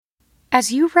As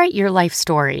you write your life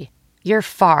story, you're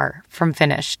far from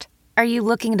finished. Are you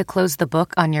looking to close the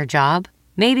book on your job?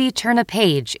 Maybe turn a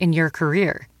page in your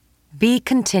career? Be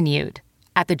continued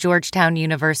at the Georgetown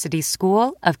University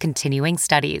School of Continuing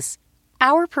Studies.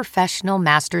 Our professional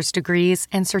master's degrees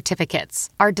and certificates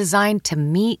are designed to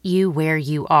meet you where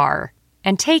you are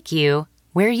and take you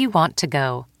where you want to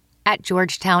go. At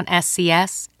Georgetown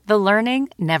SCS, the learning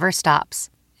never stops,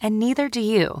 and neither do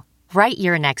you. Write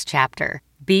your next chapter.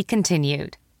 Be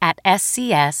continued at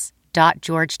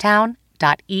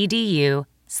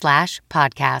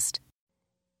scs.georgetown.edu/podcast.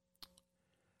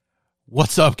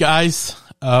 What's up, guys?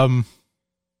 I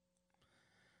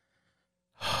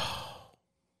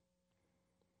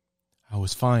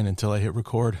was fine until I hit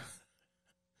record.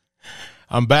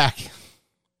 I'm back.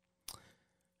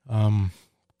 Gone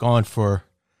for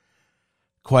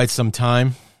quite some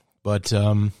time, but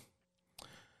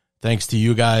thanks to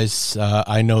you guys,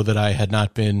 I know that I had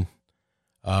not been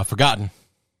forgotten.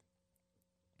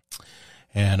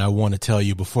 And I want to tell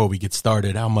you before we get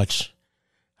started how much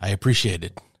I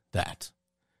appreciated that.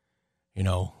 You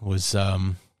know, it was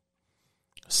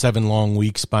 7 long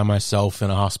weeks by myself in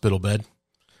a hospital bed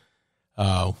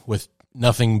with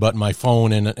nothing but my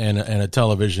phone and a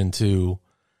television to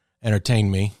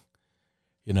entertain me.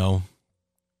 You know,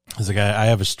 it's like I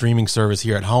have a streaming service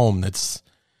here at home that's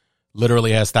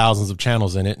literally has thousands of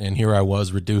channels in it, and here I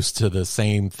was reduced to the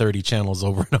same 30 channels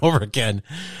over and over again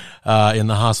in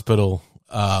the hospital.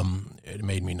 It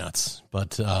made me nuts,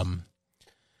 but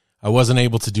I wasn't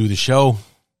able to do the show.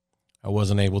 I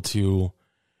wasn't able to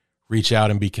reach out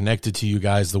and be connected to you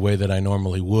guys the way that I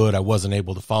normally would. I wasn't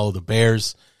able to follow the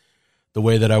Bears the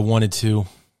way that I wanted to.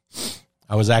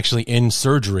 I was actually in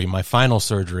surgery, my final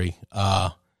surgery,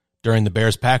 during the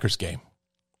Bears-Packers game.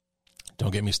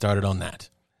 Don't get me started on that.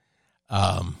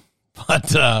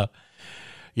 But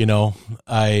you know,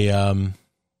 I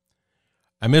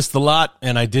missed a lot,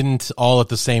 and I didn't all at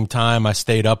the same time. I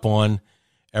stayed up on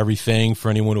everything. For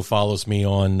anyone who follows me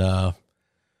on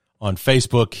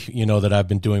Facebook, you know that I've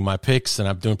been doing my picks, and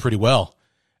I'm doing pretty well.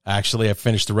 Actually, I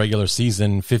finished the regular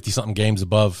season 50-something games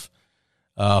above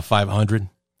 500,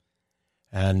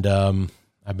 and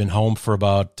I've been home for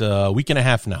about a week and a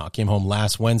half now. I came home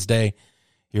last Wednesday.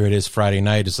 Here it is Friday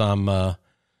night as I'm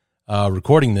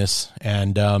recording this,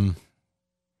 and I'm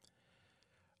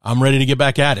ready to get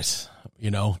back at it,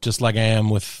 you know, just like I am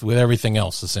with everything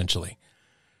else, essentially.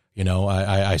 You know,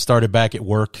 I started back at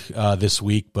work this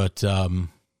week, but I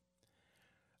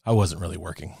wasn't really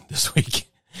working this week.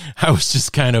 I was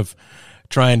just kind of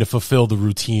trying to fulfill the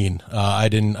routine. I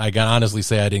can honestly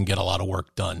say I didn't get a lot of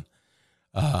work done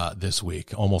this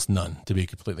week, almost none, to be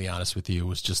completely honest with you. It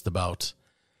was just about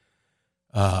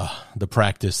the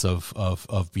practice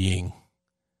of being,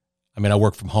 I mean, I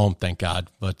work from home, thank God,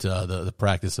 but the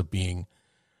practice of being,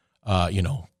 you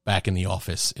know, back in the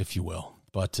office, if you will.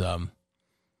 But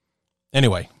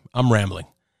anyway, I'm rambling.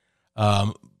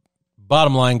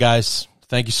 Bottom line, guys,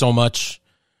 thank you so much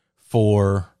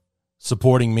for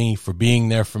supporting me, for being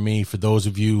there for me, for those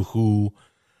of you who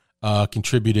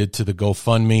contributed to the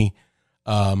GoFundMe.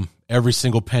 Every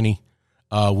single penny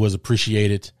was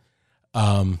appreciated.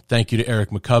 Thank you to Eric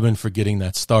McCubbin for getting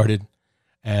that started.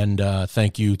 And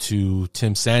thank you to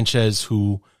Tim Sanchez,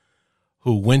 who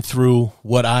went through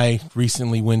what I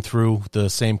recently went through, the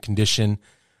same condition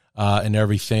and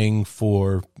everything,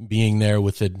 for being there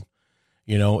with it,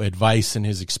 you know, advice and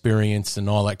his experience and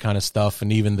all that kind of stuff.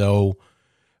 And even though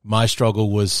my struggle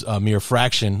was a mere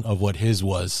fraction of what his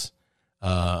was,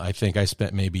 I think I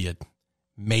spent maybe a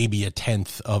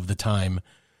tenth of the time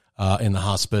in the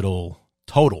hospital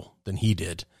total than he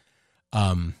did.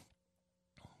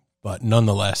 But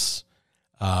nonetheless,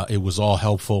 it was all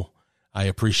helpful. I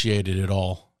appreciated it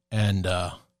all. And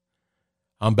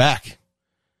I'm back.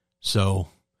 So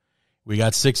we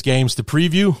got 6 games to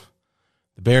preview.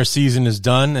 The Bears season is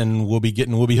done, and we'll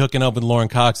be hooking up with Lauren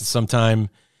Cox at some time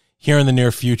here in the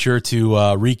near future to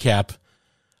recap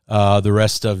the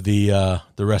rest of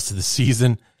the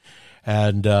season.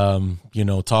 And, you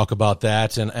know, talk about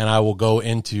that. And I will go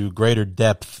into greater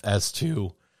depth as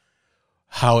to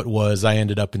how it was. I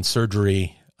ended up in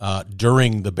surgery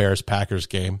during the Bears-Packers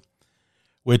game,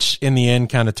 which in the end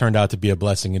kind of turned out to be a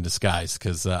blessing in disguise,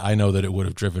 because I know that it would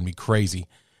have driven me crazy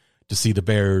to see the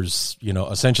Bears, you know,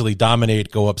 essentially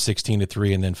dominate, go up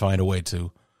 16-3, and then find a way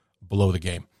to blow the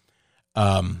game.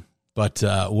 But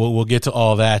we'll get to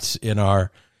all that in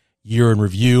our year in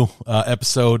review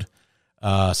episode.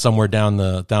 Somewhere down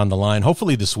the line,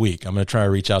 hopefully this week. I'm going to try to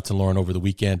reach out to Lauren over the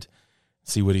weekend,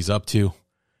 see what he's up to.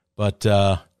 But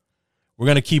we're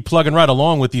going to keep plugging right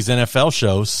along with these NFL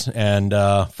shows. And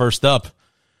first up,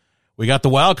 we got the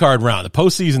wild card round. The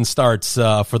postseason starts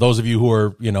for those of you who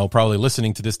are, probably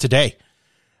listening to this today.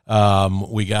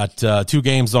 We got 2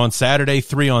 games on Saturday,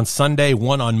 3 on Sunday,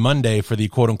 1 on Monday for the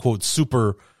quote-unquote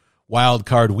super wild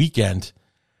card weekend.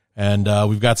 And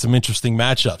we've got some interesting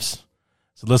matchups.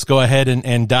 So let's go ahead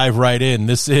and dive right in.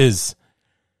 This is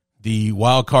the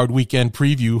wild card weekend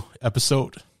preview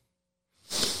episode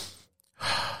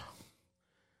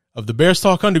of the Bears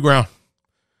Talk Underground.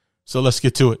 So let's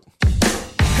get to it.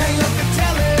 Hang up the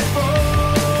telephone,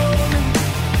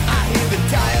 I hear the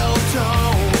dial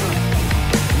tone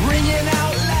ringing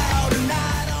out loud and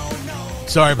I don't know.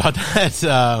 Sorry about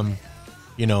that.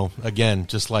 Again,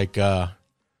 just like I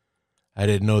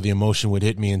didn't know the emotion would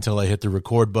hit me until I hit the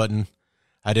record button.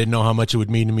 I didn't know how much it would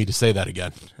mean to me to say that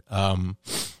again.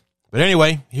 But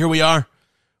anyway, here we are.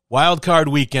 Wild card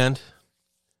weekend.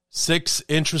 6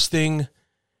 interesting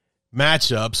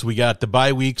matchups. We got the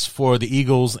bye weeks for the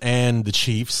Eagles and the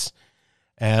Chiefs.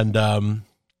 And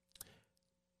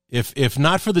if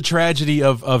not for the tragedy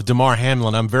of Damar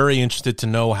Hamlin, I'm very interested to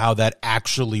know how that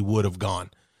actually would have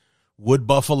gone. Would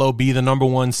Buffalo be the number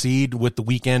 1 seed with the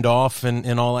weekend off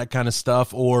and all that kind of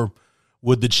stuff? Or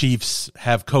would the Chiefs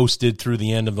have coasted through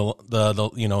the end of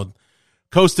the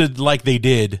coasted like they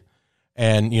did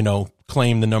and,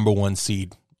 claim the number 1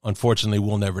 seed? Unfortunately,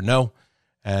 we'll never know.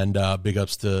 And big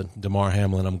ups to Damar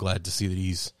Hamlin. I'm glad to see that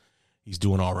he's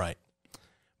doing all right.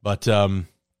 But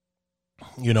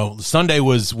Sunday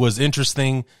was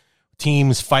interesting.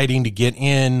 Teams fighting to get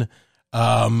in,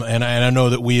 and I know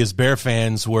that we as Bear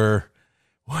fans were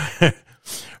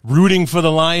rooting for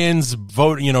the Lions,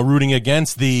 rooting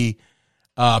against the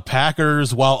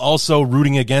Packers, while also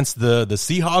rooting against the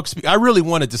Seahawks. I really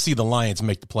wanted to see the Lions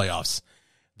make the playoffs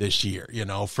this year.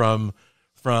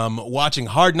 From watching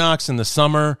Hard Knocks in the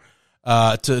summer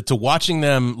to watching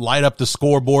them light up the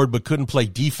scoreboard but couldn't play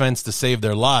defense to save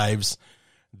their lives.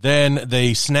 Then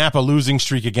they snap a losing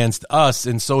streak against us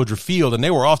in Soldier Field, and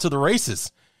they were off to the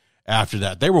races after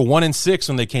that. They were 1-6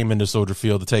 when they came into Soldier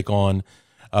Field to take on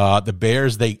the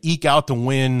Bears. They eke out the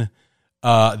win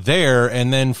there,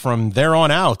 and then from there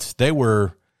on out, they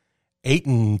were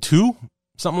 8-2,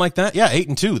 something like that. Yeah,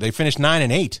 8-2. They finished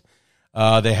 9-8.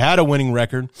 They had a winning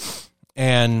record.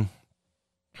 And,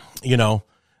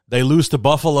 they lose to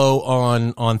Buffalo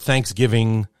on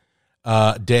Thanksgiving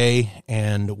Day.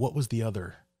 And what was the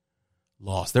other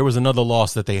loss? There was another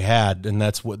loss that they had, and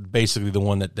that's basically the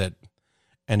one that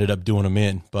ended up doing them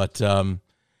in. But, and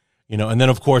then,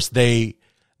 of course, they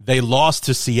lost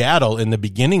to Seattle in the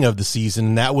beginning of the season,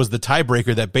 and that was the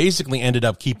tiebreaker that basically ended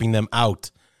up keeping them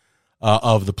out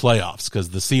of the playoffs because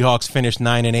the Seahawks finished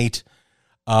 9-8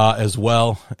 as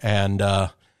well. And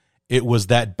it was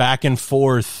that back and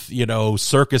forth,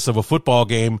 circus of a football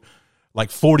game, like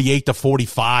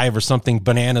 48-45 or something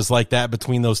bananas like that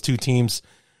between those two teams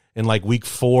in like week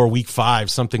 4, week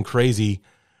 5, something crazy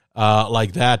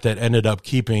like that ended up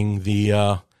keeping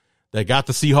that got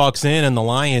the Seahawks in and the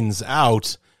Lions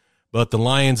out. But the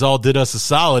Lions all did us a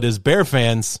solid as Bear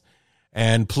fans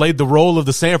and played the role of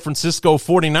the San Francisco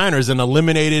 49ers and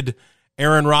eliminated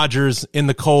Aaron Rodgers in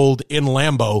the cold in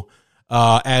Lambeau.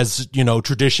 As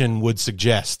tradition would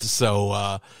suggest.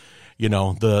 So,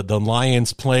 the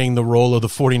Lions playing the role of the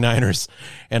 49ers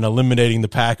and eliminating the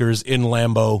Packers in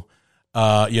Lambeau,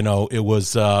 it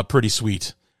was pretty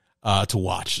sweet to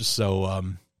watch.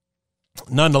 So,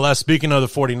 nonetheless, speaking of the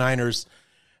 49ers,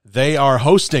 they are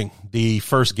hosting the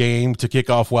first game to kick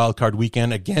off Wild Card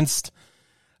Weekend against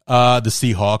the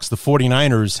Seahawks. The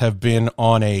 49ers have been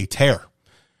on a tear.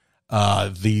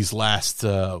 These last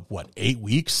 8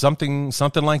 weeks, something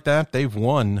like that. They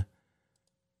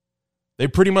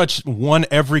pretty much won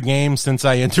every game since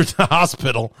I entered the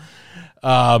hospital.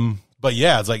 But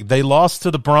yeah, it's like they lost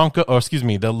to the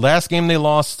the last game they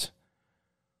lost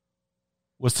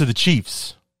was to the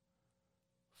Chiefs,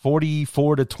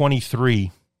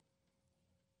 44-23.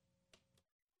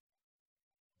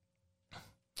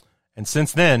 And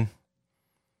since then,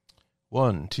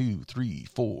 1, 2, 3,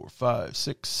 4, 5,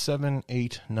 6, 7,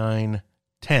 8, 9,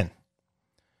 10.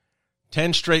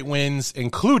 10 straight wins,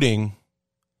 including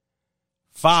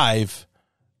 5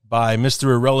 by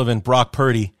Mr. Irrelevant Brock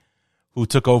Purdy, who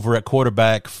took over at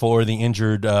quarterback for the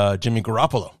injured Jimmy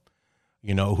Garoppolo,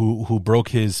 who broke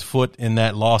his foot in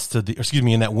that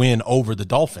in that win over the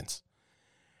Dolphins.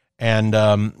 And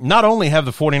not only have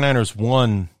the 49ers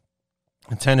won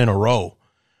 10 in a row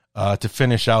to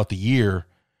finish out the year,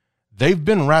 they've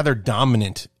been rather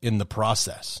dominant in the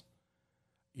process.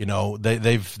 They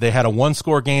had a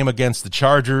 1-score game against the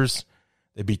Chargers.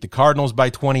 They beat the Cardinals by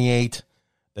 28.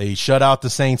 They shut out the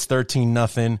Saints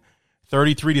 13-0.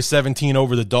 33-17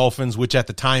 over the Dolphins, which at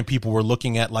the time people were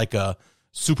looking at like a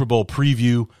Super Bowl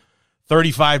preview.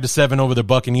 35-7 over the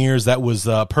Buccaneers. That was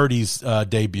Purdy's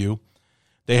debut.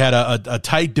 They had a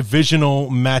tight divisional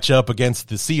matchup against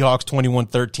the Seahawks,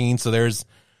 21-13. So there's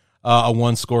a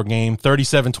one-score game.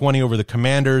 37-20 over the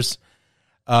Commanders.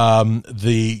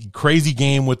 The crazy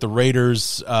game with the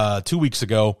Raiders 2 weeks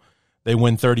ago, they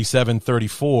win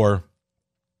 37-34.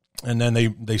 And then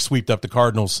they swept up the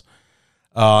Cardinals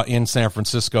in San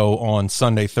Francisco on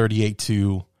Sunday,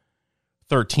 38-13.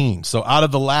 So out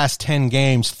of the last 10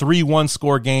 games, 3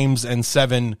 one-score games and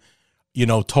 7,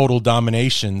 total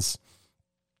dominations,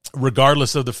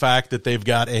 regardless of the fact that they've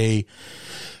got a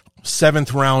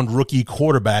 7th-round rookie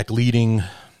quarterback leading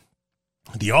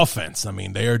the offense. I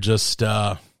mean, they are just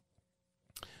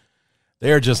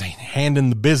handing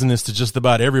the business to just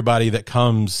about everybody that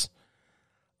comes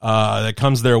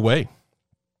their way.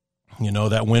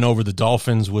 That win over the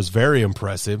Dolphins was very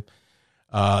impressive.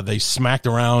 They smacked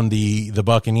around the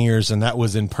Buccaneers, and that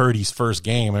was in Purdy's first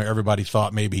game. Everybody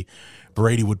thought maybe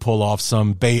Brady would pull off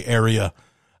some Bay Area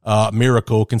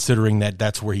miracle, considering that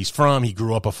that's where he's from. He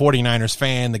grew up a 49ers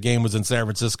fan. The game was in San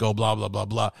Francisco, blah, blah, blah,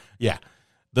 blah. Yeah.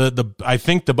 I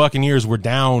think the Buccaneers were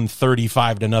down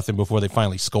 35-0 before they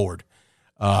finally scored.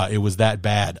 It was that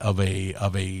bad of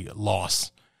a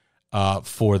loss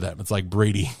for them. It's like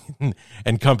Brady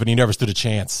and company never stood a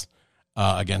chance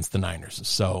against the Niners.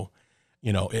 So,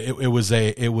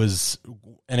 it was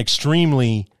an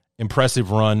extremely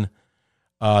impressive run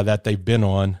that they've been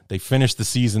on. They finished the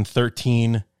season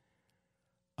 13-4,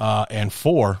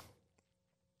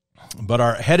 but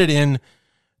are headed in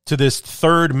to this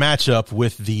third matchup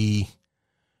with the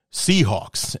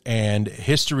Seahawks, and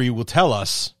history will tell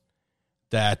us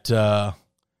that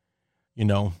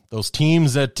those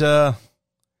teams that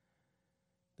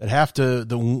have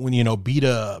to beat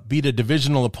a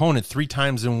divisional opponent 3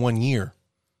 times in 1 year,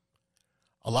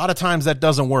 a lot of times that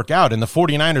doesn't work out, and the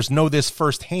 49ers know this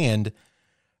firsthand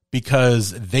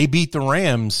because they beat the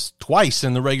Rams twice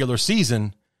in the regular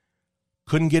season,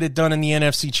 couldn't get it done in the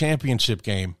NFC Championship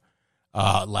game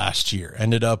last year.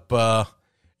 Ended up,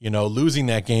 losing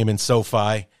that game in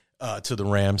SoFi to the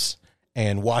Rams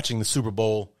and watching the Super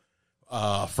Bowl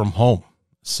from home.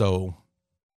 So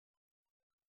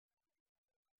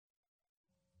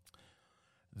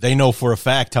they know for a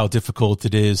fact how difficult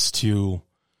it is to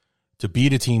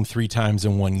beat a team 3 times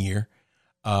in 1 year.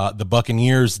 The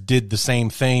Buccaneers did the same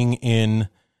thing in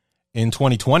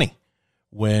 2020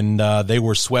 when they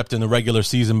were swept in the regular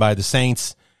season by the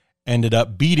Saints, ended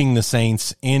up beating the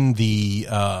Saints in the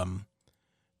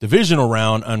divisional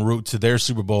round en route to their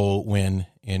Super Bowl win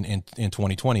in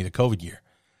 2020, the COVID year.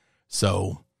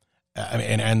 So,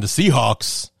 and the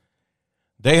Seahawks,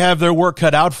 they have their work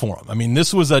cut out for them. I mean,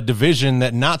 this was a division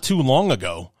that not too long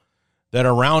ago, that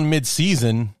around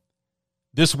midseason,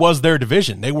 this was their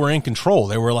division. They were in control.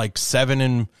 They were like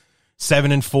 7-4,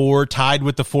 tied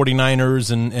with the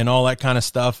 49ers and all that kind of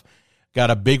stuff.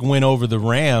 Got a big win over the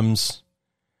Rams.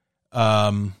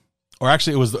 Or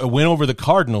actually, it was a win over the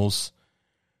Cardinals.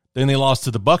 Then they lost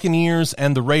to the Buccaneers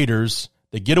and the Raiders.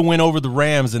 They get a win over the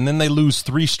Rams, and then they lose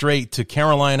 3 straight to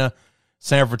Carolina,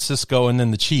 San Francisco, and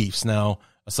then the Chiefs. Now,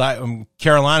 aside,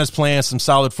 Carolina's playing some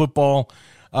solid football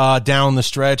down the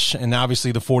stretch, and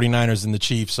obviously the 49ers and the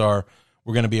Chiefs were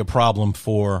going to be a problem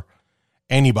for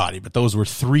anybody. But those were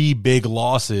 3 big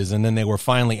losses, and then they were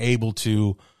finally able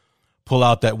to pull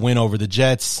out that win over the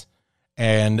Jets.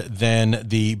 And then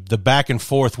the back and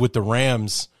forth with the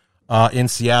Rams in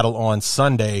Seattle on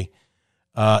Sunday,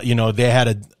 they had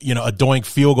a doink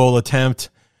field goal attempt,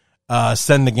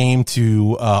 send the game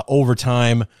to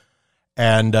overtime,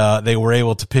 and they were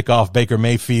able to pick off Baker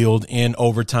Mayfield in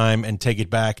overtime and take it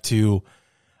back to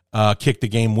kick the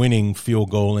game-winning field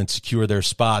goal and secure their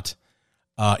spot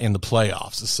in the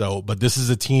playoffs. So, but this is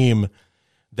a team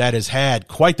that has had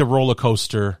quite the roller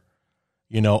coaster,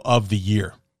 of the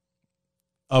year.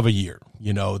 Of a year.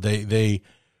 They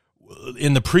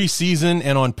in the preseason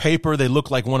and on paper, they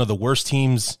look like one of the worst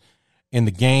teams in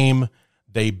the game.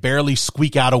 They barely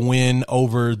squeak out a win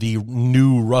over the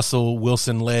new Russell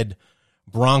Wilson-led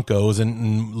Broncos,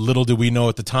 and little did we know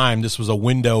at the time this was a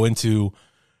window into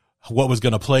what was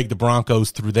going to plague the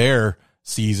Broncos through their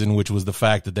season, which was the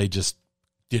fact that they just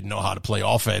didn't know how to play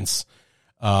offense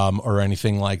or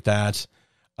anything like that.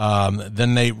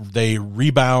 Then they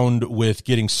rebound with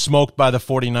getting smoked by the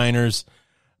 49ers,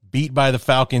 beat by the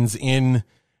Falcons in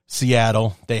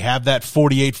Seattle. They have that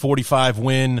 48-45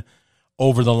 win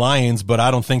over the Lions, but I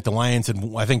don't think the Lions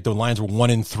I think the Lions were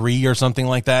 1-3 or something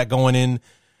like that going in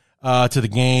to the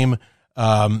game.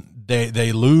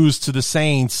 They lose to the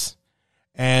Saints,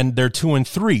 and they're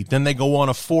 2-3. Then they go on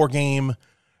a 4-game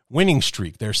winning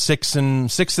streak. They're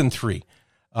 6-3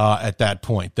 at that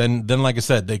point. Then like I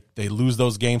said, they lose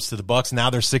those games to the Bucks. Now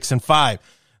they're 6-5.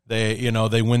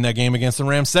 They win that game against the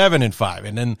Rams 7-5,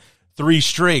 and then 3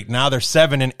 straight. Now they're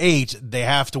 7-8. They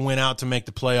have to win out to make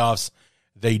the playoffs.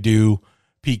 They do.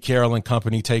 Pete Carroll and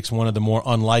company takes one of the more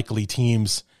unlikely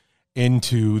teams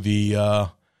into the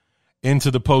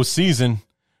postseason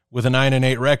with a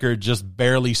 9-8 record, just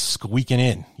barely squeaking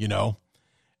in.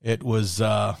 It was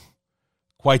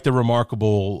quite the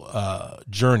remarkable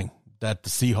journey that the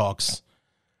Seahawks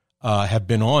have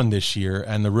been on this year.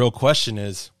 And the real question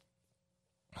is,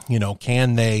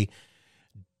 can they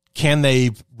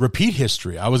repeat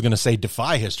history? I was going to say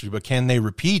defy history, but can they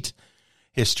repeat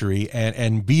history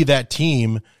and be that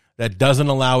team that doesn't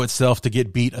allow itself to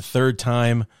get beat a third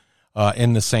time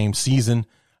in the same season?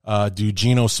 Do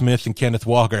Geno Smith and Kenneth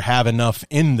Walker have enough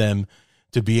in them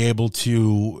to be able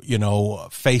to,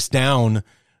 face down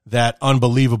that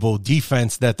unbelievable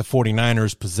defense that the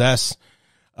 49ers possess?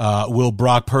 Will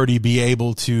Brock Purdy be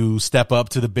able to step up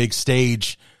to the big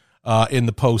stage in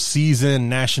the postseason,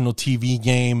 national TV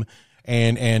game,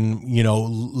 and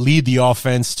lead the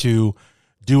offense to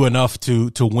do enough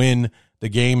to win the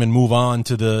game and move on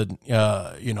to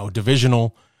the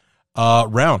divisional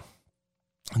round?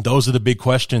 Those are the big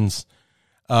questions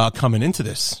coming into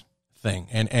this thing.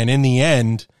 And in the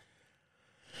end,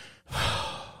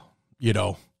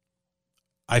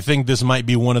 I think this might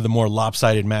be one of the more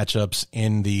lopsided matchups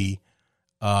in the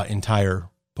entire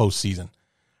postseason.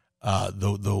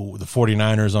 The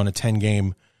 49ers on a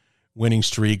 10-game winning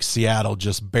streak, Seattle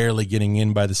just barely getting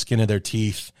in by the skin of their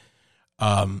teeth.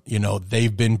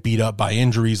 They've been beat up by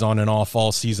injuries on and off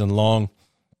all season long.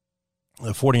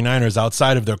 The 49ers,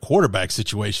 outside of their quarterback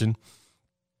situation,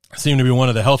 seem to be one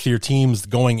of the healthier teams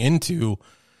going into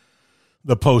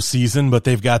the postseason, but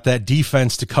they've got that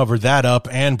defense to cover that up,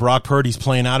 and Brock Purdy's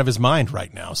playing out of his mind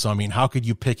right now. So, how could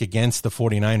you pick against the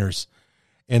 49ers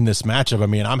in this matchup?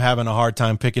 I'm having a hard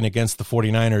time picking against the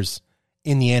 49ers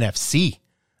in the NFC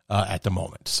at the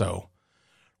moment. So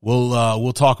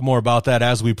we'll talk more about that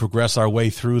as we progress our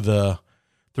way through the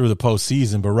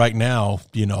postseason. But right now,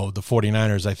 the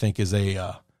 49ers, I think, is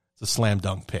a slam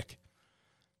dunk pick.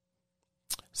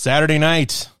 Saturday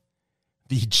night,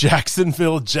 the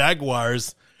Jacksonville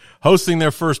Jaguars hosting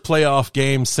their first playoff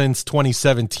game since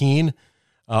 2017.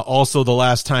 Also the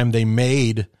last time they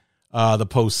made the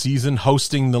postseason,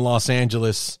 hosting the Los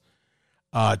Angeles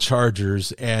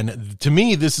Chargers. And to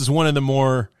me, this is one of the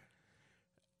more,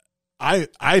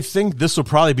 I think this will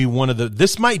probably be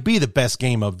this might be the best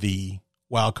game of the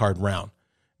wild card round.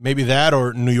 Maybe that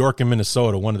or New York and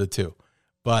Minnesota, one of the two.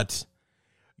 But,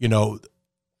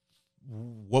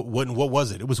 what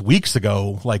was it? It was weeks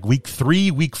ago, like week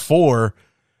 3, week 4,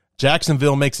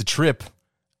 Jacksonville makes a trip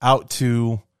out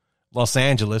to Los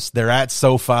Angeles. They're at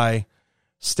SoFi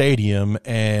Stadium,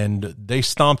 and they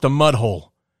stomped a mud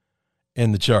hole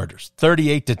in the Chargers,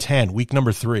 38-10, week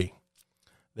number 3.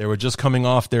 They were just coming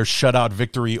off their shutout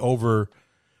victory over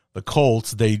the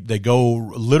Colts. They go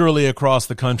literally across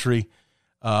the country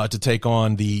to take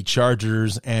on the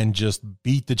Chargers and just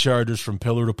beat the Chargers from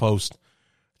pillar to post,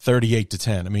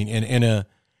 38-10.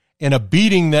 In a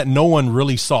beating that no one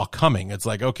really saw coming. It's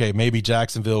like, okay, maybe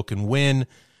Jacksonville can win.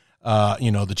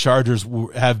 The Chargers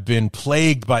have been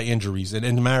plagued by injuries, and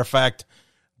as a matter of fact,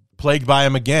 plagued by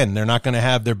them again. They're not going to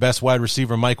have their best wide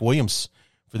receiver, Mike Williams,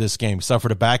 for this game. He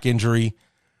suffered a back injury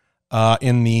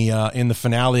in the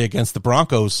finale against the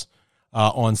Broncos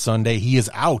on Sunday. He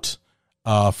is out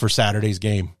for Saturday's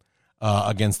game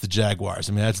against the Jaguars.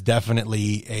 That's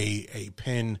definitely a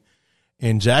pin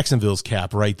in Jacksonville's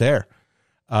cap right there.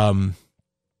 But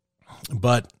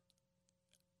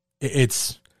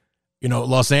it's,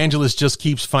 Los Angeles just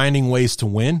keeps finding ways to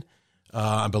win.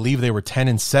 I believe they were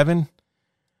 10-7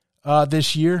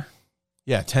 this year.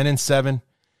 Yeah, 10-7.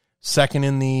 Second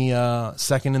in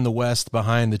the West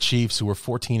behind the Chiefs, who were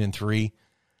 14-3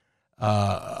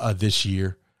 this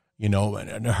year.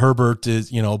 And Herbert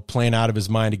is, playing out of his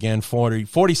mind again.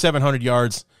 4,700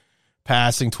 yards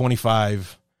passing,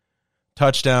 25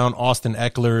 touchdown. Austin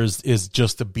Eckler is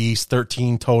just a beast.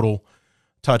 13 total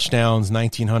touchdowns,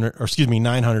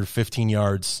 915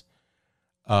 yards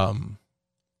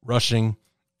rushing.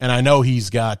 And I know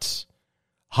he's got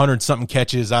 100-something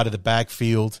catches out of the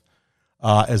backfield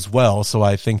as well. So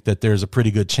I think that there's a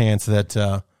pretty good chance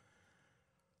that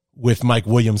with Mike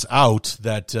Williams out,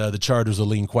 that the Chargers will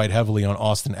lean quite heavily on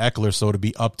Austin Eckler. So it'll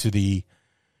be up to the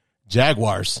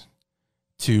Jaguars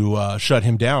to shut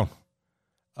him down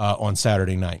on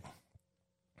Saturday night.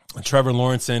 Trevor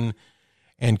Lawrence and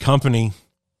company,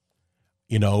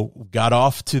 got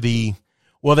off to they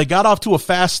got off to a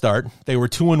fast start. They were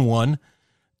 2-1,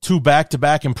 2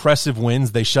 back-to-back impressive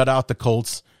wins. They shut out the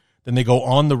Colts. Then they go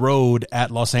on the road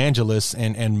at Los Angeles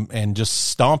and just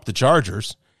stomp the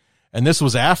Chargers. And this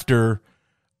was after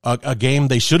a game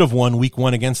they should have won week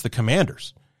 1 against the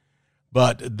Commanders.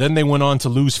 But then they went on to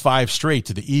lose 5 straight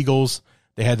to the Eagles.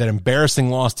 They had that embarrassing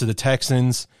loss to the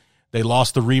Texans. They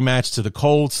lost the rematch to the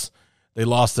Colts. They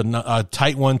lost a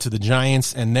tight one to the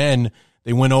Giants. And then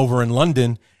they went over in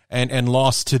London and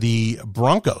lost to the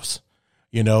Broncos.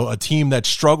 A team that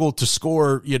struggled to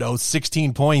score,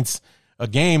 16 points a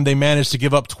game. They managed to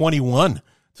give up 21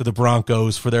 to the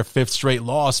Broncos for their 5th straight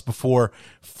loss before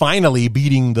finally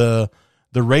beating the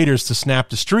Raiders to snap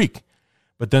the streak.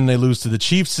 But then they lose to the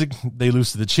Chiefs.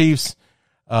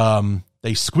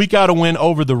 They squeak out a win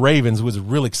over the Ravens. It was a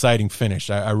real exciting finish.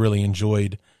 I really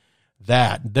enjoyed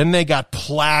that. Then they got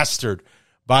plastered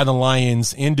by the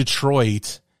Lions in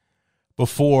Detroit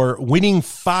before winning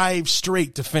 5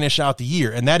 straight to finish out the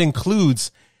year. And that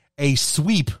includes a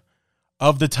sweep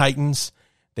of the Titans.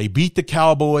 They beat the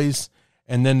Cowboys,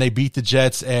 and then they beat the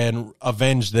Jets and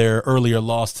avenged their earlier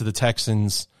loss to the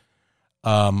Texans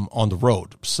on the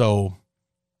road. So,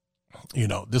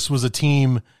 this was a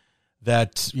team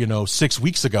that, 6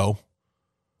 weeks ago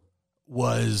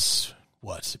was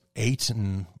 4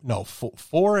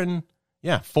 and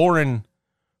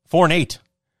 8.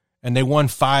 And they won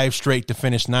 5 straight to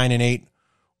finish 9-8,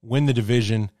 win the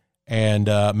division, and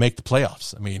make the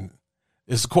playoffs. I mean,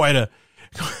 it's quite a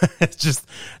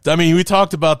we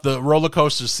talked about the roller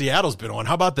coaster Seattle's been on.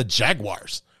 How about the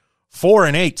Jaguars?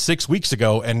 4-8 6 weeks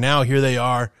ago, and now here they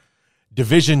are,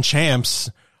 division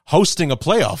champs, hosting a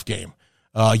playoff game.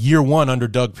 Year 1 under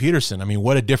Doug Peterson. I mean,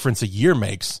 what a difference a year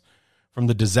makes from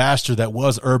the disaster that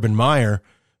was Urban Meyer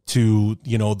to,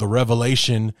 the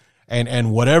revelation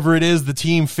and whatever it is the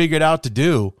team figured out to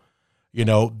do,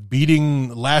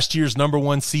 beating last year's number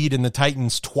 1 seed in the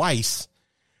Titans twice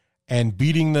and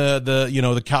beating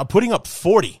putting up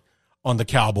 40 on the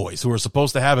Cowboys, who were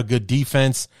supposed to have a good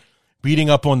defense, beating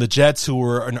up on the Jets, who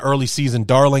were an early season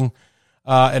darling,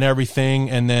 and everything.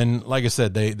 And then, like I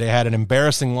said, they had an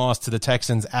embarrassing loss to the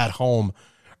Texans at home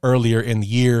earlier in the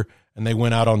year, and they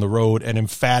went out on the road and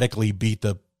emphatically beat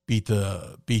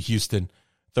Houston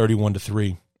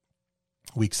 31-3,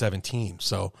 week 17.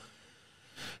 So,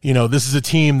 this is a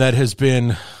team that has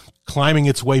been climbing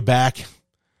its way back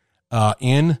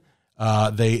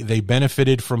They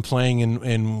benefited from playing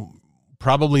in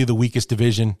probably the weakest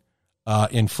division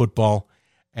in football,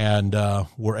 and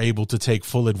were able to take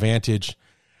full advantage.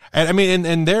 And I mean,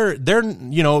 and they're they're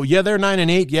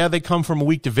 9-8. Yeah, they come from a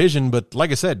weak division, but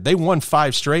like I said, they won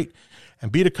 5 straight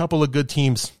and beat a couple of good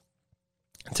teams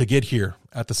to get here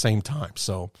at the same time.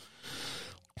 So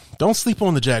don't sleep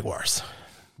on the Jaguars.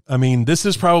 I mean, this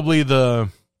is probably the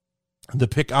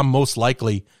pick I'm most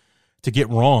likely to get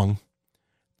wrong.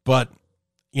 But,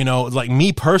 like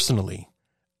me personally,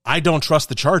 I don't trust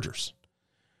the Chargers.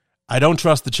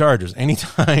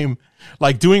 Anytime,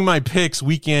 like doing my picks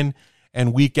week in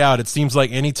and week out, it seems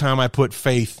like anytime I put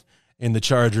faith in the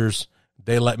Chargers,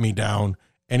 they let me down.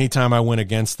 Anytime I went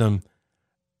against them,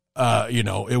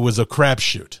 it was a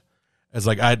crapshoot. It's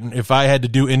like if I had to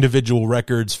do individual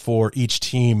records for each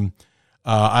team,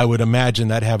 I would imagine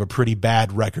that have a pretty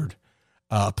bad record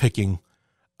picking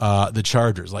the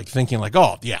Chargers. Like thinking like,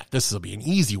 oh, yeah, this will be an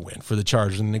easy win for the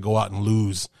Chargers, and they go out and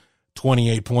lose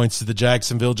 28 points to the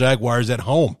Jacksonville Jaguars at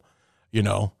home.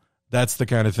 That's the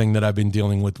kind of thing that I've been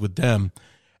dealing with them.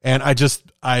 And I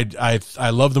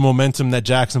love the momentum that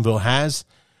Jacksonville has.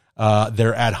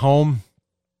 They're at home.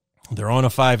 They're on a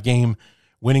 5-game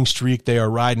winning streak. They are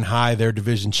riding high. They're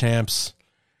division champs.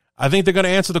 I think they're going to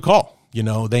answer the call.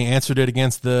 They answered it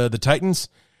against the Titans,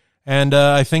 and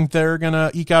I think they're going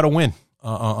to eke out a win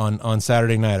on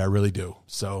Saturday night. I really do.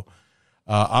 So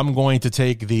I'm going to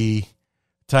take the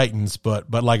Titans,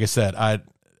 but like I said,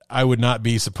 I would not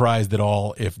be surprised at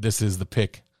all if this is the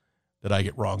pick that I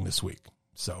get wrong this week.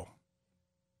 So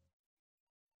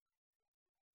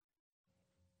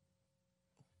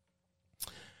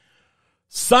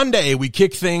Sunday, we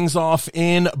kick things off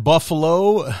in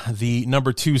Buffalo. The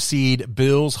number 2 seed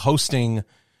Bills hosting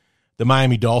the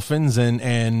Miami Dolphins,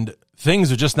 and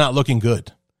things are just not looking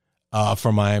good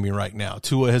for Miami right now.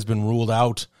 Tua has been ruled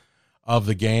out of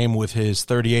the game with his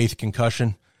 38th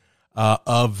concussion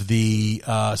of the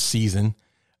season.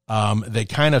 They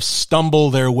kind of stumble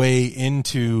their way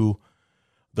into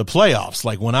the playoffs.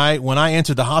 Like when I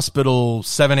entered the hospital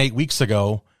 7-8 weeks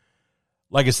ago,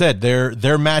 like I said, their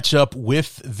matchup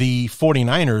with the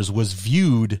 49ers was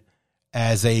viewed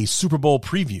as a Super Bowl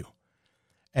preview.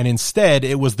 And instead,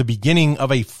 it was the beginning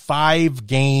of a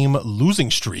 5-game losing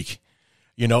streak.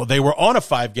 You know, they were on a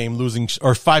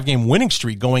 5-game winning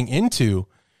streak going into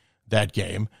that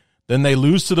game. Then they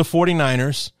lose to the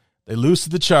 49ers. They lose to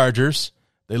the Chargers.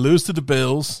 They lose to the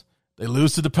Bills. They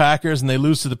lose to the Packers, and they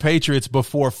lose to the Patriots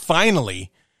before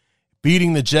finally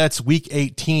beating the Jets Week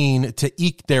 18 to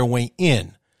eke their way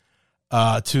in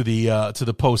to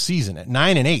the postseason at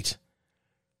 9-8.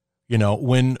 You know,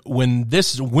 when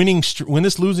this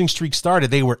losing streak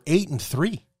started, they were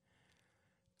 8-3.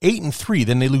 8-3.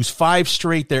 Then they lose 5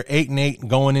 straight. They're 8-8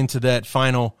 going into that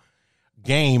final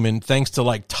game, and thanks to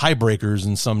like tiebreakers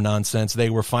and some nonsense, they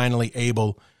were finally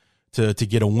able to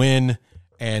get a win.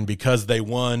 And because they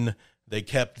won, they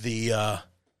kept the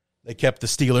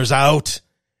Steelers out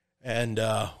and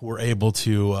were able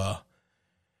to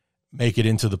make it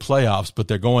into the playoffs. But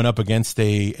they're going up against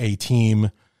a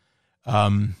team.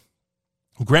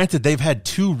 Granted, they've had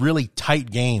 2 really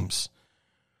tight games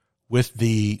with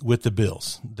the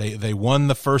Bills. They won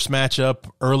the first matchup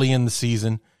early in the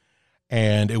season,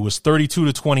 and it was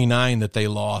 32-29 that they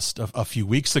lost a few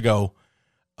weeks ago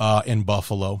in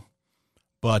Buffalo.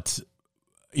 But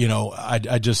you know,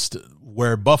 I just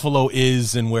where Buffalo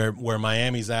is and where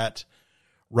Miami's at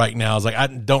right now is like I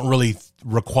don't really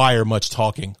require much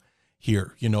talking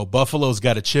here. You know, Buffalo's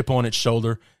got a chip on its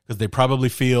shoulder because they probably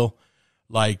feel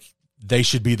like they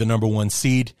should be the number 1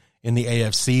 seed in the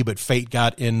AFC, but fate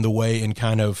got in the way and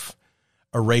kind of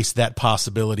erased that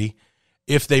possibility.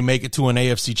 If they make it to an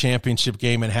AFC championship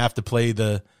game and have to play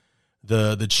the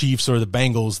Chiefs or the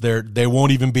Bengals, they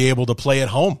won't even be able to play at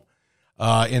home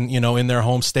in their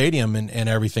home stadium and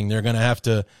everything. They're going to have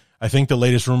to, I think the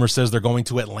latest rumor says they're going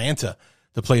to Atlanta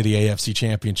to play the AFC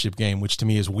championship game, which to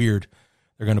me is weird.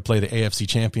 They're going to play the AFC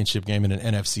championship game in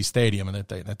an NFC stadium, and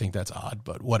I think that's odd,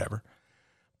 but whatever.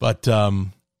 But,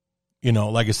 you know,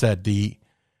 like I said, the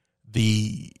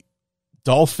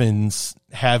Dolphins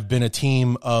have been a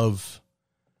team of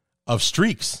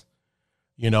streaks.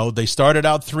 You know, they started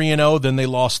out 3-0, then they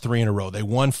lost 3 in a row. They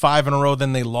won 5 in a row,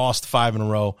 then they lost 5 in a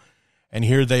row. And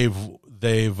here they've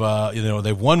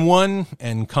won 1,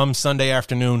 and come Sunday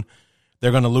afternoon,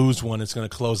 they're going to lose 1. It's going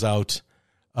to close out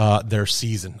their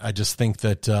season. I just think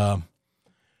that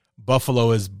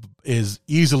Buffalo is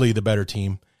easily the better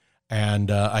team.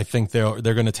 And I think they're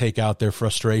going to take out their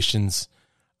frustrations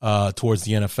towards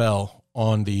the NFL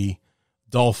on the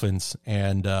Dolphins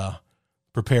and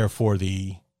prepare for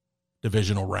the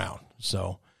divisional round.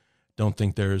 So don't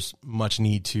think there's much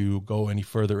need to go any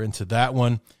further into that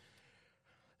one.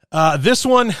 This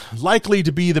one likely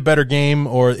to be the better game,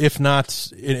 or if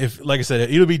not, like I said,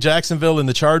 it'll be Jacksonville and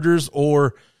the Chargers,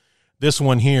 or this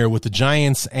one here with the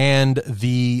Giants and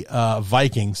the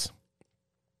Vikings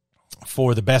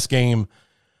for the best game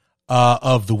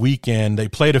of the weekend. They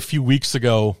played a few weeks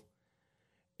ago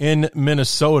in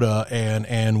Minnesota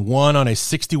and won on a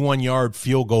 61-yard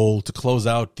field goal to close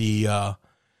out the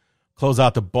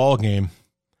ball game.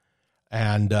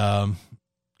 And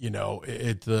you know,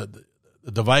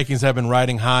 the Vikings have been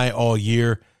riding high all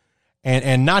year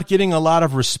and not getting a lot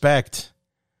of respect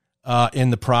in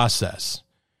the process.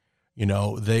 You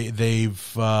know,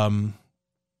 they've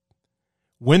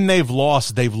when they've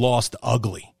lost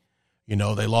ugly. You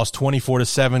know, they lost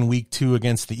 24-7 week 2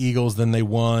 against the Eagles. Then they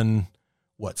won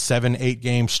 7-8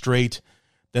 games straight.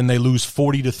 Then they lose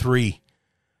 40-3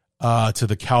 to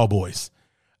the Cowboys.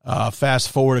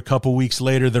 Fast forward a couple weeks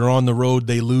later, they're on the road.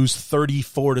 They lose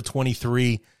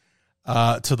 34-23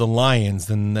 to the Lions.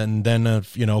 And then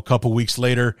a couple weeks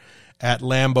later at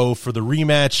Lambeau for the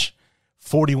rematch,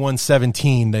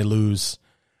 41-17, they lose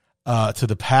to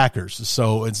the Packers.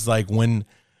 So it's like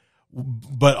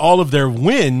but all of their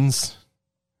wins,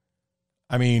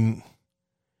 I mean,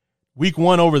 week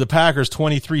 1 over the Packers,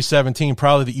 23-17,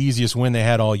 probably the easiest win they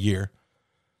had all year.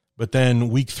 But then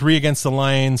week 3 against the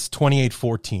Lions,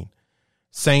 28-14.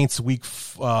 Saints, week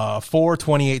 4,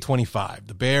 28-25.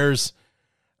 The Bears,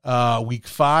 week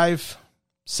 5,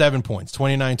 7 points,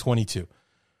 29-22.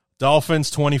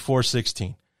 Dolphins,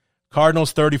 24-16.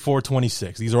 Cardinals,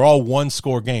 34-26. These are all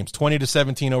one-score games.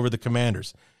 20-17 over the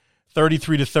Commanders.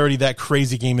 33-30, that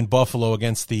crazy game in Buffalo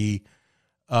against the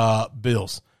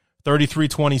Bills.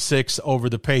 33-26 over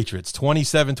the Patriots.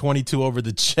 27-22 over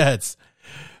the Jets.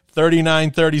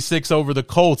 39-36 over the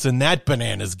Colts in that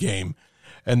bananas game.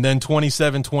 And then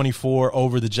 27-24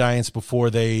 over the Giants before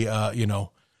they,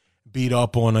 beat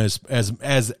up on as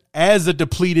a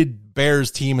depleted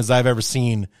Bears team as I've ever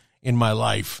seen in my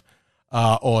life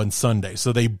on Sunday.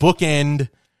 So they bookend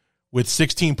with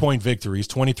 16-point victories,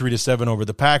 23-7 over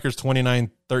the Packers,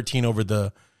 29-13 over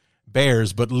the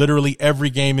Bears, but literally every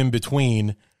game in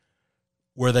between,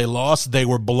 where they lost, they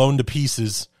were blown to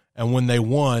pieces. And when they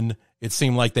won, it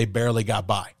seemed like they barely got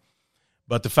by.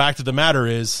 But the fact of the matter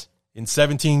is, in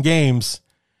 17 games,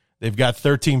 they've got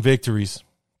 13 victories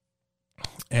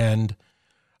and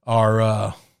are,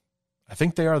 I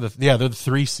think they are they're the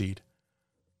 3 seed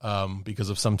because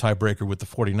of some tiebreaker with the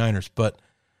 49ers. But,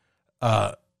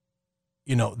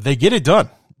 they get it done,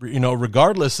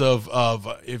 regardless of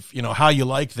if, how you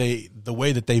like the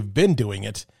way that they've been doing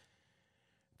it.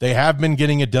 They have been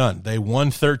getting it done. They won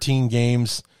 13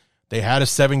 games. They had a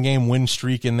 7-game win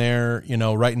streak in there,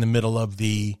 right in the middle of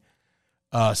the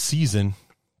season.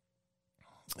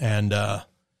 And,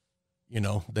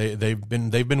 they've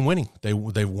been winning.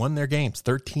 They've won their games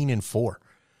 13-4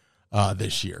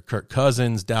 this year. Kirk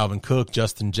Cousins, Dalvin Cook,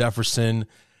 Justin Jefferson,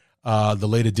 the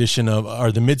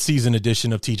midseason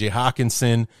edition of TJ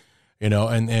Hawkinson,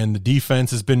 and the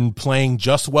defense has been playing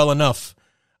just well enough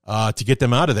to get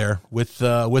them out of there with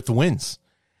the wins.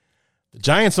 The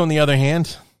Giants, on the other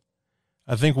hand,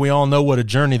 I think we all know what a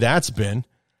journey that's been.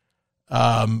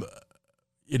 They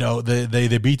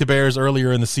beat the Bears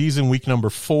earlier in the season, week number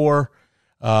 4.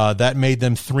 That made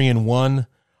them 3-1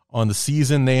 on the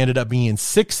season. They ended up being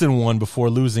 6-1 before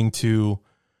losing to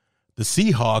the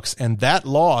Seahawks, and that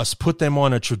loss put them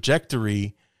on a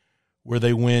trajectory where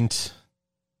they went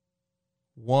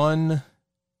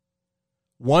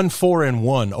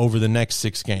 1-4-1 over the next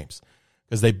 6 games,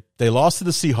 because they lost to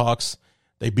the Seahawks.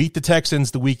 They beat the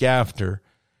Texans the week after.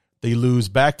 They lose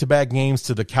back-to-back games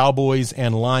to the Cowboys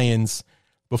and Lions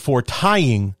before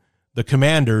tying the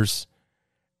Commanders,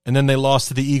 and then they lost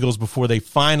to the Eagles before they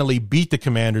finally beat the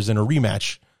Commanders in a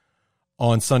rematch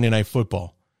on Sunday Night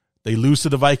Football. They lose to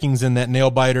the Vikings in that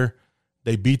nail-biter.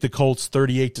 They beat the Colts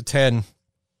 38-10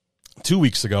 2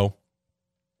 weeks ago,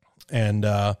 and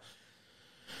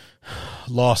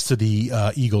lost to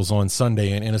the Eagles on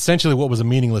Sunday, and essentially what was a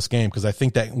meaningless game, because I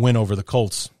think that win over the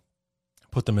Colts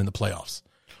put them in the playoffs.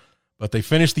 But they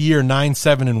finished the year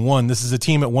 9-7-1. This is a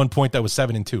team at one point that was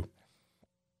 7-2.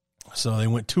 So they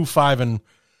went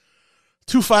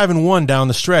 2-5-1 down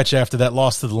the stretch after that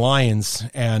loss to the Lions,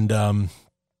 and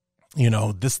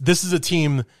this is a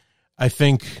team, I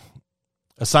think,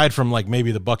 aside from like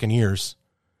maybe the Buccaneers,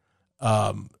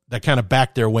 that kind of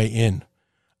backed their way in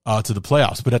to the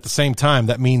playoffs. But at the same time,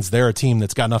 that means they're a team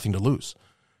that's got nothing to lose,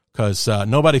 because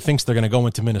nobody thinks they're going to go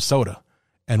into Minnesota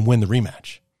and win the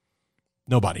rematch.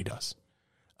 Nobody does.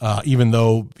 Even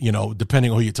though,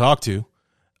 depending on who you talk to,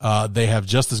 they have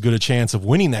just as good a chance of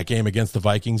winning that game against the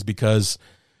Vikings, because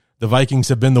the Vikings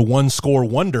have been the one-score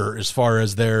wonder as far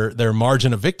as their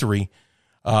margin of victory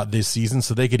this season.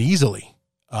 So they could easily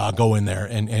go in there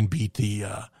and beat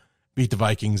the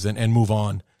Vikings and move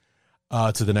on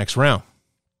to the next round.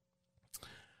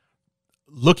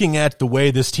 Looking at the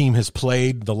way this team has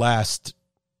played the last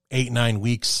 8-9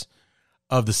 weeks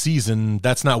of the season,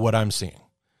 that's not what I'm seeing.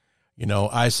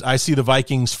 I see the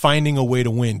Vikings finding a way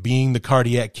to win, being the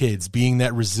cardiac kids, being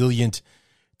that resilient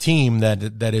team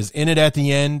that is in it at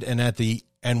the end,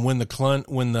 and when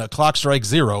the clock strikes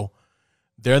 0,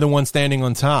 they're the one standing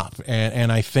on top. And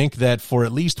I think that for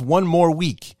at least one more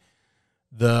week,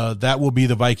 that will be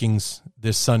the Vikings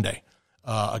this Sunday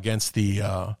against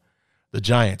the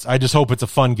Giants. I just hope it's a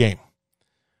fun game,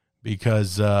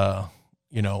 because I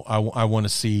want to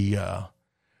see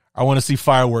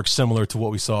fireworks similar to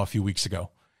what we saw a few weeks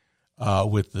ago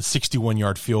with the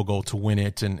 61-yard field goal to win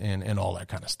it and all that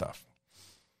kind of stuff.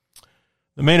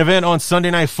 The main event on Sunday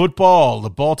Night Football, the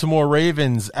Baltimore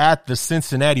Ravens at the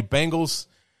Cincinnati Bengals.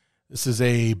 This is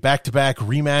a back-to-back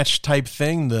rematch type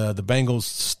thing. The Bengals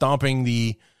stomping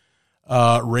the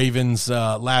Ravens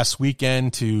last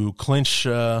weekend to clinch.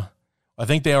 I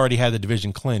think they already had the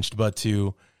division clinched, but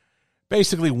to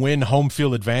basically win home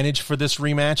field advantage for this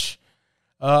rematch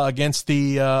against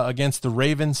the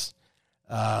Ravens.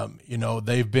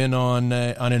 They've been on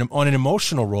an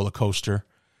emotional roller coaster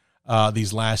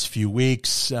these last few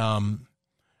weeks.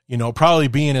 Probably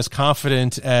being as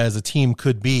confident as a team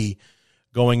could be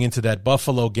going into that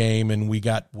Buffalo game, and we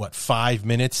got 5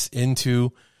 minutes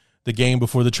into the game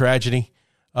before the tragedy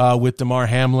with Damar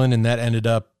Hamlin, and that ended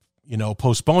up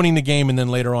postponing the game and then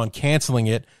later on canceling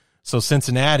it. So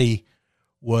Cincinnati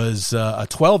was a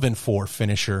 12-4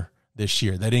 finisher this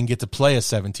year. They didn't get to play a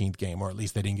 17th game, or at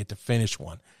least they didn't get to finish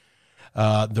one.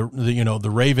 The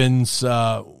Ravens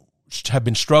have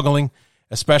been struggling,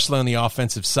 especially on the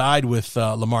offensive side with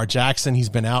Lamar Jackson. He's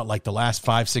been out like the last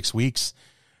 5-6 weeks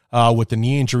with the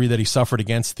knee injury that he suffered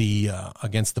against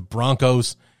the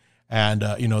Broncos, and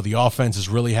the offense is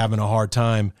really having a hard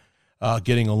time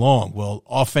getting along. Well,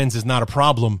 offense is not a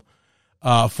problem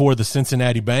for the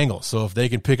Cincinnati Bengals. So if they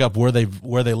can pick up where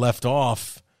they left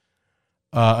off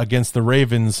against the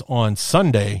Ravens on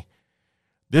Sunday,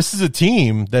 this is a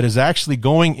team that is actually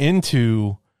going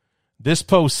into this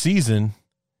postseason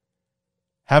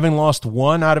having lost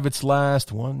one out of its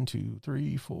last 1, 2,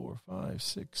 3, 4, 5,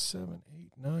 6, 7,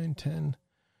 8, 9, 10,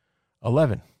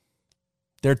 11.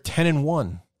 They're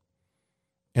 10-1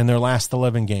 in their last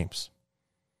 11 games.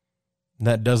 And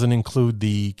that doesn't include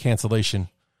the cancellation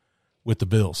with the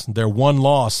Bills. Their one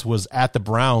loss was at the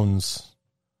Browns.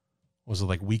 Was it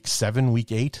like week 7,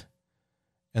 week 8?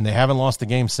 And they haven't lost a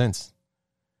game since.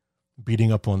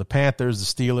 Beating up on the Panthers,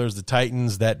 the Steelers, the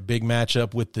Titans, that big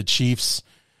matchup with the Chiefs,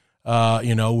 where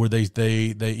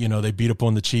they beat up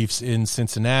on the Chiefs in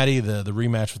Cincinnati, the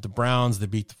rematch with the Browns,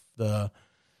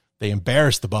 they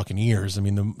embarrassed the Buccaneers. I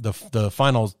mean, the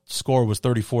final score was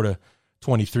 34-23,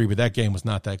 but that game was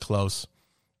not that close.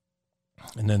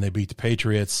 And then they beat the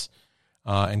Patriots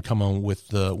and come on with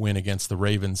the win against the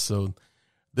Ravens. So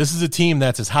this is a team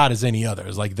that's as hot as any other.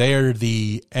 It's like they're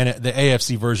the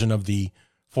AFC version of the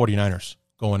 49ers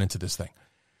going into this thing.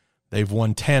 They've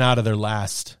won 10 out of their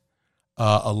last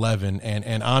 11,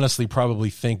 and honestly probably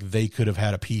think they could have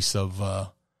had a piece of the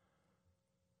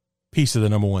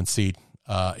number 1 seed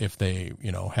if they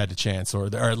had the chance, or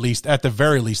at least at the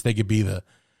very least they could be the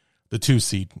 2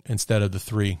 seed instead of the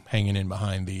 3 hanging in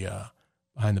behind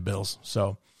the Bills.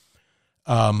 So,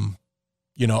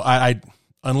 I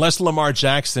unless Lamar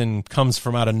Jackson comes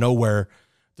from out of nowhere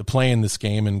to play in this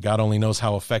game, and God only knows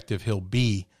how effective he'll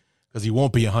be, because he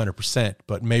won't be 100%,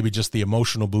 but maybe just the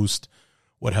emotional boost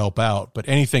would help out. But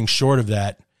anything short of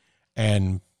that,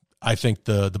 and I think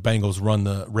the Bengals run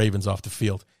the Ravens off the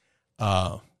field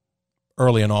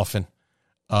early and often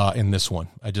in this one.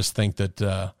 I just think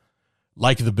that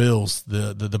like the Bills,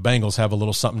 the Bengals have a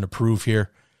little something to prove here,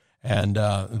 and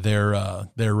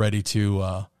they're ready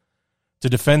to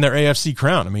defend their AFC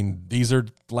crown. I mean, these are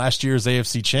last year's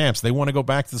AFC champs. They want to go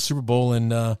back to the Super Bowl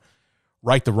and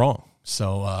right the wrong.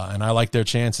 So, and I like their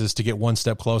chances to get one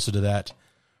step closer to that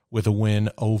with a win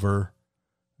over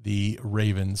the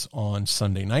Ravens on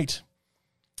Sunday night.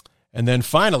 And then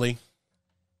finally,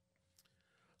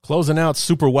 closing out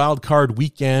Super Wild Card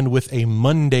weekend with a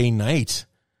Monday night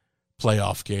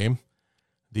playoff game.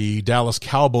 The Dallas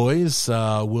Cowboys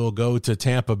will go to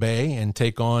Tampa Bay and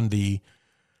take on the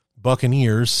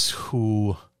Buccaneers,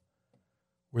 who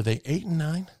were they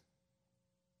 8-9?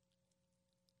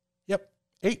 Yep,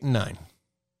 8-9.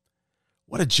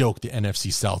 What a joke the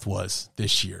NFC South was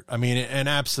this year. I mean, an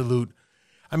absolute.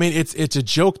 I mean, it's a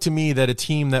joke to me that a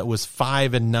team that was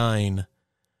 5-9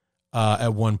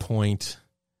 at one point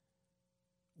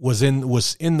was in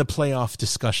the playoff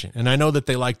discussion. And I know that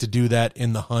they like to do that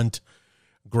in the Hunt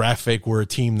graphic, where a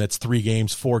team that's 3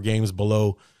 games, 4 games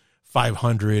below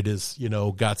 500 is,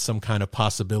 got some kind of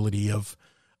possibility of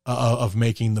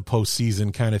making the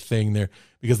postseason kind of thing there,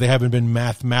 because they haven't been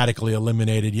mathematically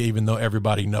eliminated, even though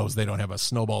everybody knows they don't have a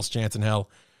snowball's chance in hell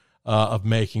of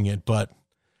making it. But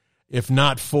if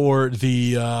not for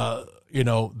the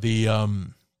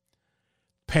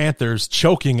Panthers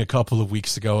choking a couple of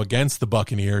weeks ago against the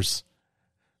Buccaneers,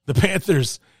 the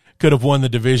Panthers could have won the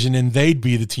division, and they'd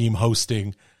be the team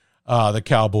hosting the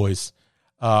Cowboys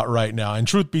right now. And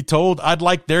truth be told, I'd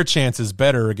like their chances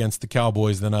better against the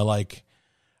Cowboys than I like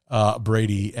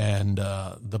Brady and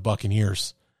the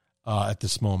Buccaneers at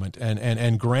this moment.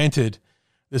 And granted,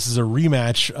 this is a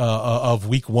rematch of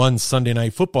Week 1 Sunday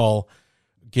Night Football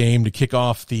game to kick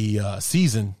off the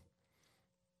season.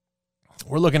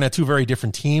 We're looking at 2 very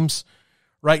different teams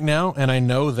right now, and I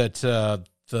know that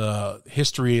the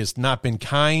history has not been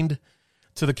kind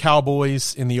to the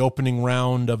Cowboys in the opening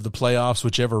round of the playoffs,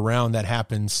 whichever round that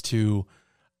happens to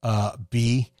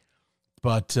be.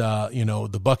 But,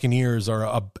 the Buccaneers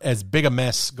are as big a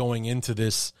mess going into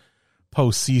this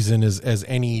postseason as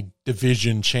any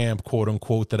division champ, quote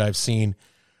unquote, that I've seen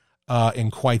in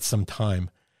quite some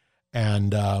time.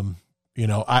 And,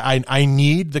 I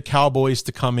need the Cowboys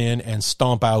to come in and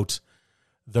stomp out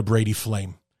the Brady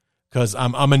flame, because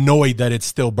I'm annoyed that it's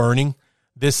still burning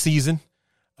this season.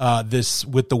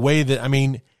 With the way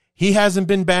that, he hasn't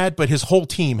been bad, but his whole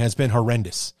team has been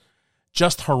horrendous,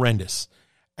 just horrendous.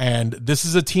 And this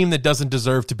is a team that doesn't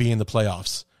deserve to be in the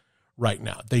playoffs right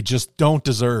now. They just don't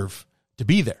deserve to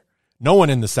be there. No one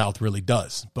in the South really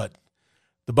does, but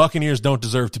the Buccaneers don't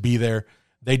deserve to be there.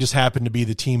 They just happen to be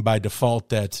the team by default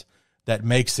that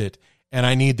makes it. And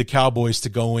I need the Cowboys to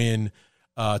go in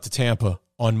to Tampa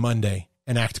on Monday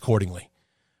and act accordingly.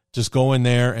 Just go in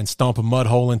there and stomp a mud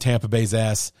hole in Tampa Bay's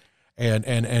ass,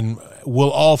 and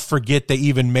we'll all forget they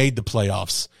even made the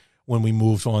playoffs when we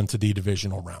moved on to the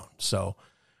divisional round. So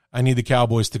I need the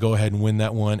Cowboys to go ahead and win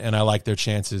that one, and I like their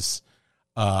chances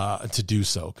to do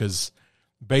so, because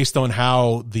based on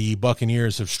how the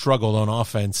Buccaneers have struggled on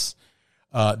offense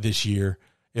this year,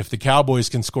 if the Cowboys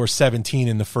can score 17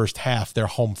 in the first half, they're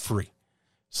home free.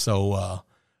 So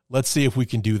let's see if we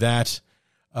can do that.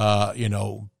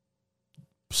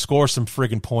 Score some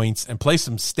friggin' points and play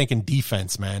some stinking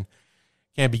defense, man.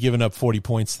 Can't be giving up 40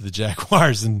 points to the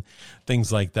Jaguars and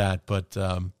things like that. But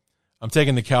I'm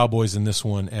taking the Cowboys in this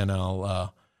one, and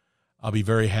I'll be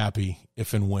very happy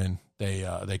if and when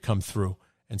they come through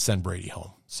and send Brady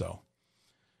home. So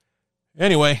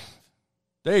anyway,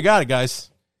 there you got it, guys.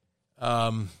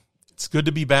 It's good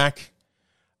to be back.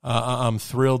 I'm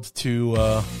thrilled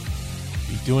to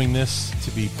be doing this,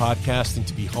 to be podcasting,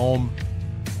 to be home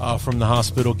from the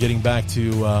hospital, getting back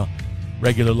to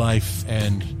regular life.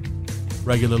 And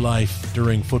regular life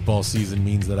during football season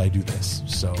means that I do this.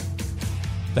 So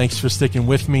thanks for sticking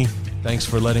with me. Thanks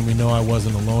for letting me know I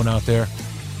wasn't alone out there.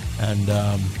 And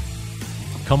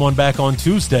come on back on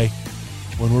Tuesday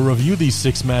when we'll review these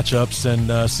 6 matchups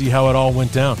and see how it all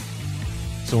went down.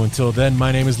 So until then,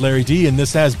 my name is Larry D, and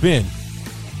this has been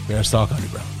Bears Talk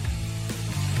Underground.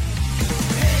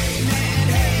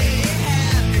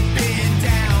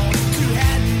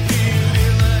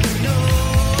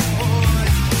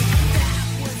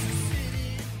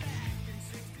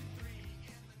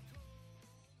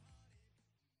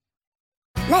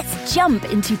 Let's jump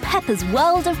into Peppa's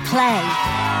world of play.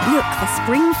 Look for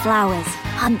spring flowers,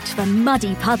 hunt for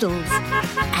muddy puddles,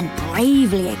 and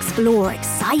bravely explore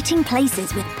exciting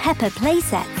places with Peppa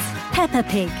playsets. Peppa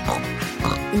Pig,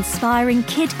 inspiring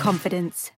kid confidence.